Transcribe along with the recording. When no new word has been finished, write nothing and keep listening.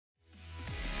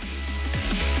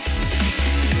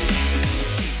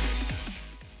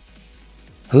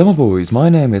Hello my boys, my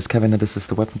name is Kevin and this is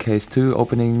the Weapon Case 2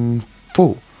 opening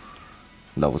 4.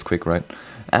 That was quick, right?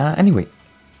 Anyway,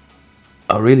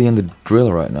 I'm really in the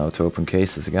drill right now to open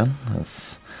cases again.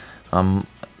 I'm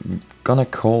gonna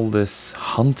call this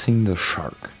Hunting the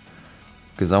Shark.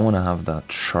 Because I want to have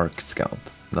that Shark Scout.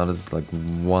 That is like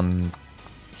one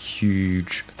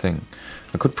huge thing.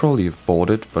 I could probably have bought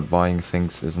it, but buying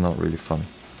things is not really fun.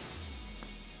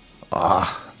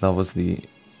 That was the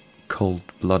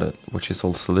Cold-Blooded, which is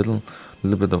also a little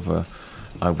bit of a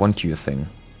I want you thing.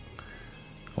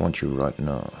 I want you right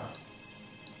now.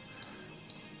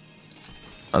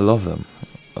 I love them.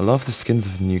 I love the skins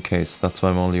of the new case. That's why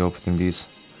I'm only opening these.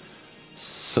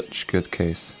 Such good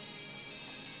case.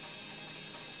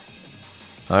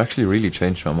 I actually really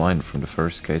changed my mind from the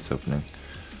first case opening.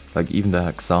 Like even the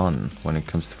Hexan, when it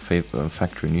comes to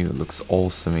factory new, looks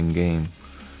awesome in game.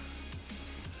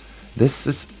 This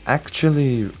is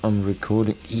actually, I'm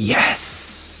recording,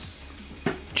 yes!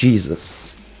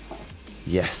 Jesus.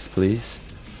 Yes, please.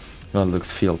 No, it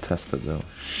looks field tested though,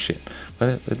 shit.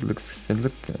 But it looks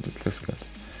good, it looks good.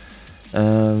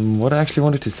 What I actually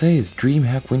wanted to say is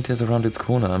DreamHack Winter is around its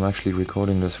corner. I'm actually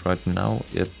recording this right now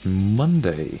at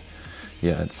Monday.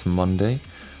 Yeah, it's Monday.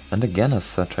 And again a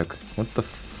set track. What the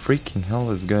freaking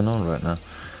hell is going on right now?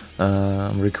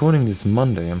 I'm recording this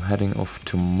Monday. I'm heading off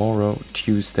tomorrow,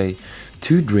 Tuesday,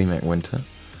 to DreamHack Winter.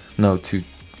 No, to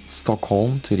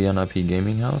Stockholm, to the NiP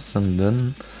gaming house. And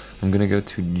then I'm gonna go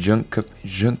to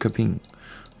Jönköping.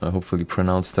 I hopefully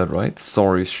pronounced that right.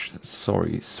 Sorry,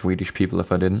 Swedish people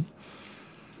if I didn't.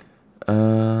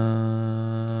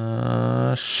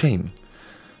 Shame.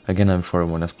 Again, I'm for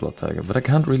one S Blood Tiger, but I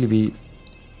can't really be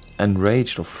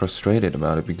enraged or frustrated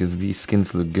about it because these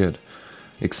skins look good.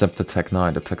 Except the Tech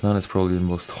 9. The Tech 9 is probably the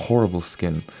most horrible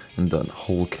skin in the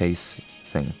whole case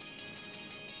thing.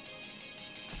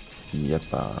 Yep.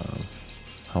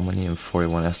 How many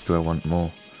M41S do I want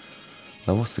more?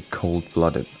 That was the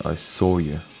Cold-Blooded. I saw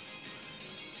you.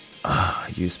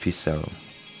 USP Serum.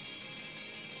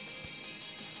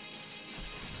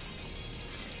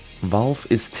 Valve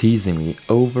is teasing me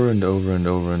over and over and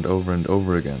over and over and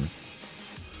over again.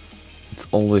 It's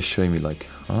always showing me like,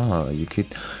 you could...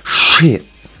 Shit!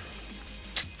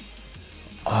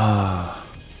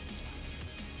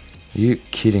 You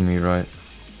kidding me, right?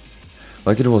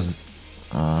 Like it was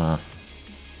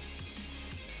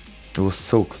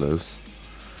so close.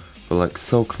 But like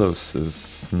so close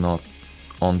is not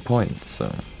on point,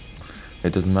 so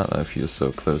it doesn't matter if you're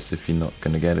so close. If you're not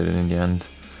gonna get it in the end,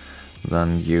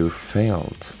 then you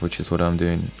failed, which is what I'm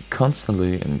doing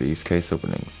constantly in these case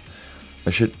openings.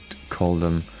 I should call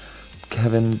them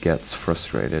Kevin Gets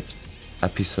Frustrated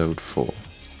Episode 4.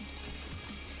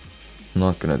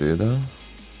 Not gonna do that.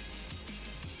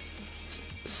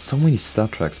 So many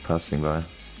stat tracks passing by.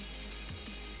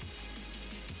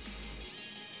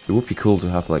 It would be cool to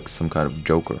have like some kind of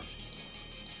Joker.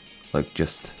 Like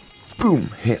just boom,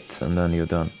 hit, and then you're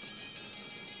done.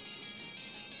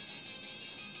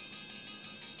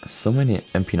 So many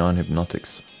MP9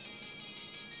 hypnotics.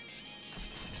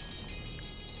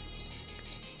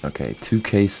 Okay, 2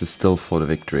 cases still for the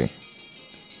victory.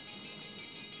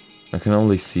 I can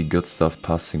only see good stuff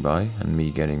passing by and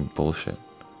me getting bullshit.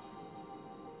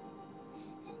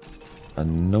 A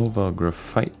Nova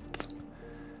Graphite.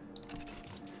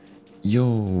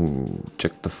 Yo,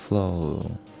 check the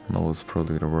flow. That was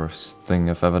probably the worst thing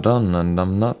I've ever done and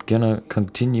I'm not gonna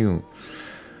continue.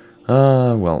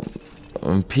 Well,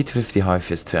 P250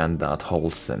 Hive is to end that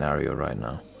whole scenario right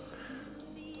now.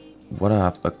 What I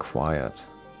have acquired.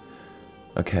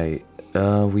 Okay,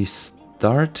 we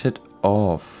started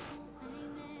off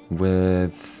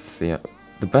with, the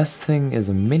best thing is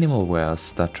a minimal wear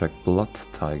Stat Trek Blood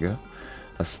Tiger,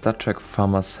 a Stat Trek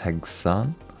Famas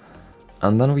Hexan,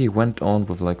 and then we went on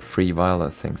with like 3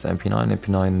 violet things,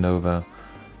 MP9 Nova,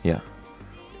 yeah.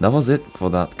 That was it for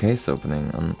that case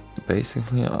opening, and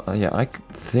basically, yeah, I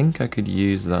think I could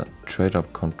use that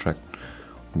trade-up contract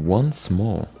once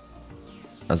more,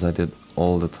 as I did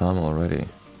all the time already.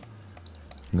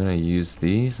 I'm gonna use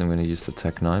these, I'm gonna use the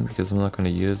Tech 9 because I'm not gonna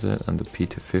use it, and the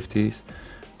P250s,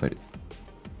 but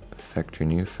factory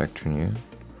new,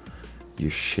 you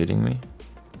shitting me?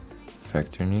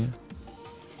 Factory new,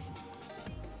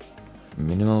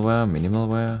 minimal wear,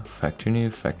 factory new,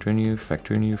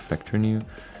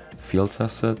 field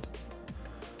tested.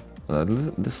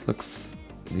 This looks,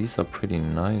 these are pretty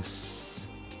nice.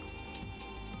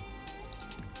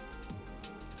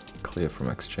 Clear from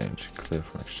exchange.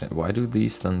 Why do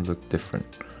these then look different?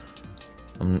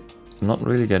 I'm not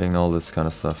really getting all this kind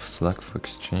of stuff. Select for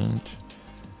exchange.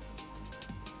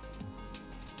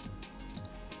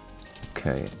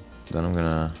 Okay, then I'm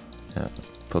gonna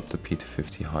put the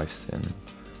P250 hives in.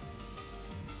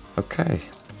 Okay,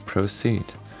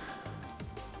 proceed.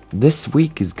 This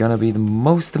week is gonna be the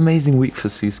most amazing week for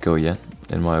Cisco yet,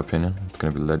 in my opinion. It's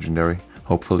gonna be legendary,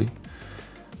 hopefully.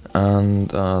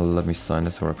 And let me sign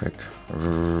this real quick.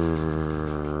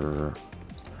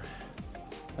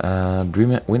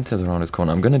 Dream Winter's around this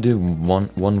corner. I'm gonna do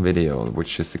one video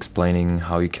which is explaining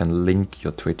how you can link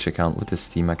your Twitch account with the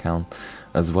Steam account,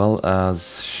 as well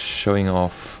as showing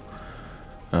off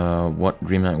what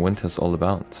Dream Winter's all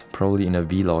about. Probably in a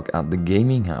vlog at the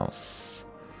gaming house.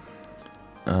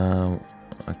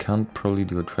 I can't probably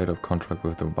do a trade-off contract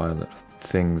with the Violet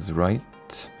things, right?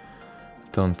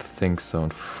 Don't think so,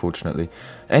 unfortunately.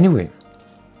 Anyway,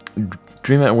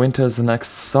 Dream at Winter is the next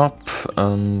stop,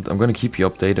 and I'm gonna keep you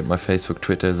updated. My Facebook,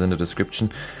 Twitter is in the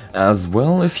description as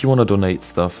well. If you want to donate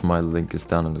stuff, my link is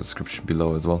down in the description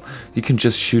below as well. You can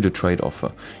just shoot a trade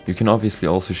offer. You can obviously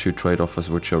also shoot trade offers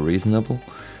which are reasonable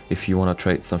if you want to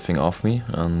trade something off me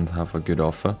and have a good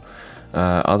offer.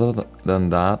 Other than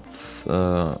that,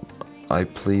 I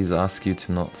please ask you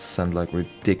to not send like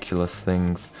ridiculous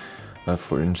things.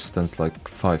 For instance, like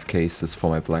 5 cases for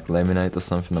my black laminate or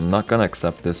something. I'm not gonna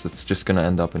accept this. It's just gonna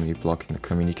end up in me blocking the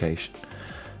communication.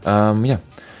 Yeah.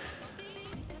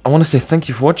 I want to say thank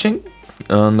you for watching,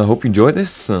 and I hope you enjoyed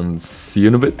this, and see you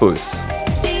in a bit, boys.